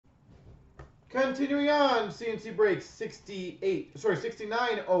Continuing on, CNC break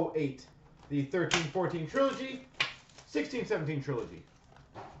 6908. The 13-14 Trilogy, 16-17 Trilogy.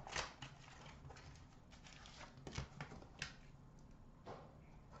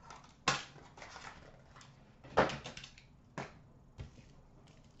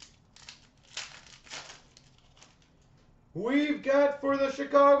 We've got for the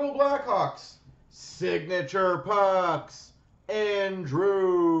Chicago Blackhawks, signature pucks,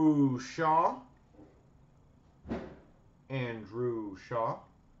 Andrew Shaw. Andrew Shaw,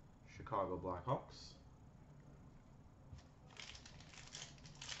 Chicago Blackhawks.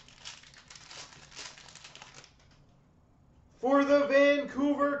 For the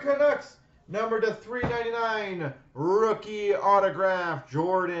Vancouver Canucks, number to 399, rookie autograph,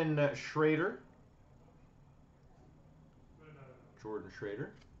 Jordan Schrader. Jordan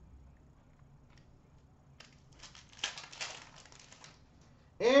Schrader.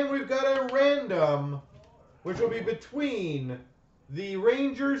 And we've got a random, which will be between the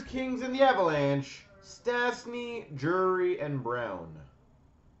Rangers, Kings, and the Avalanche, Stastny, Jury, and Brown.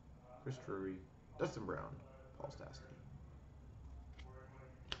 Chris Drury, Dustin Brown, Paul Stastny.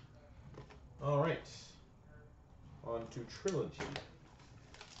 All right, on to Trilogy.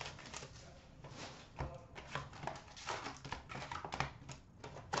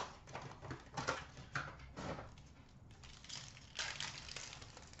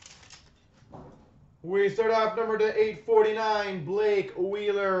 We start off number to 849, Blake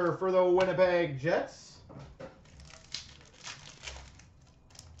Wheeler for the Winnipeg Jets.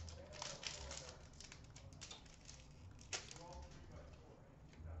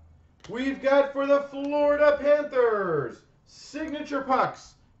 We've got for the Florida Panthers, signature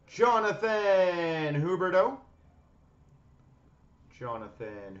pucks, Jonathan Huberdeau.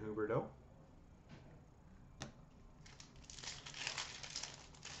 Jonathan Huberdeau.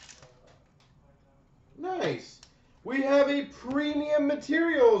 Nice. We have a premium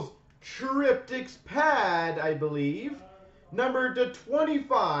materials triptychs pad, I believe. Number to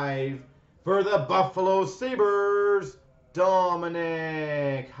 25 for the Buffalo Sabres,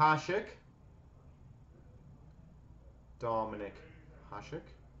 Dominic Hasek. Dominic Hasek.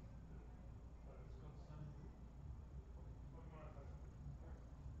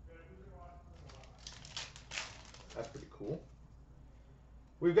 That's pretty cool.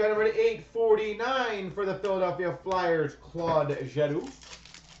 We've got number 849 for the Philadelphia Flyers, Claude Giroux.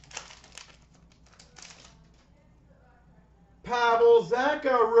 Pavel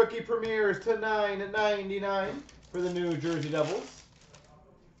Zacha, rookie premieres to 999 for the New Jersey Devils.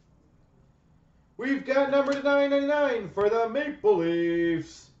 We've got number to 999 for the Maple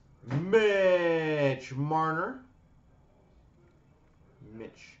Leafs, Mitch Marner.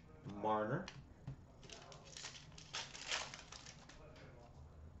 Mitch Marner.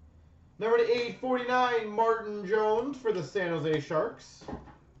 Number to 849, Martin Jones for the San Jose Sharks.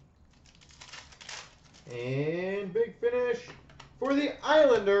 And big finish for the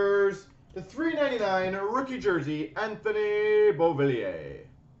Islanders, the 399 rookie jersey, Anthony Beauvillier.